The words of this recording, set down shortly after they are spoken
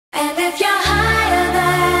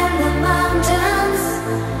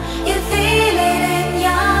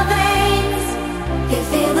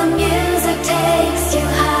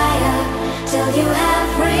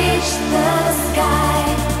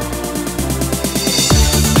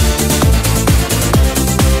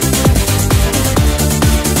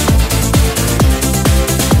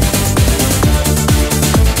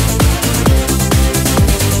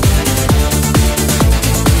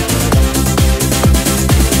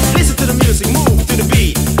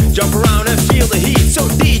Jump around and feel the heat. So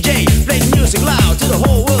DJ, play the music loud till the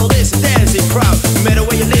whole world is a dancing crowd. No matter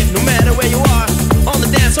where you live, no matter where you are, on the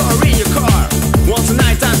dance or in your car. Once a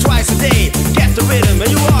night, time, twice a day. Get the rhythm.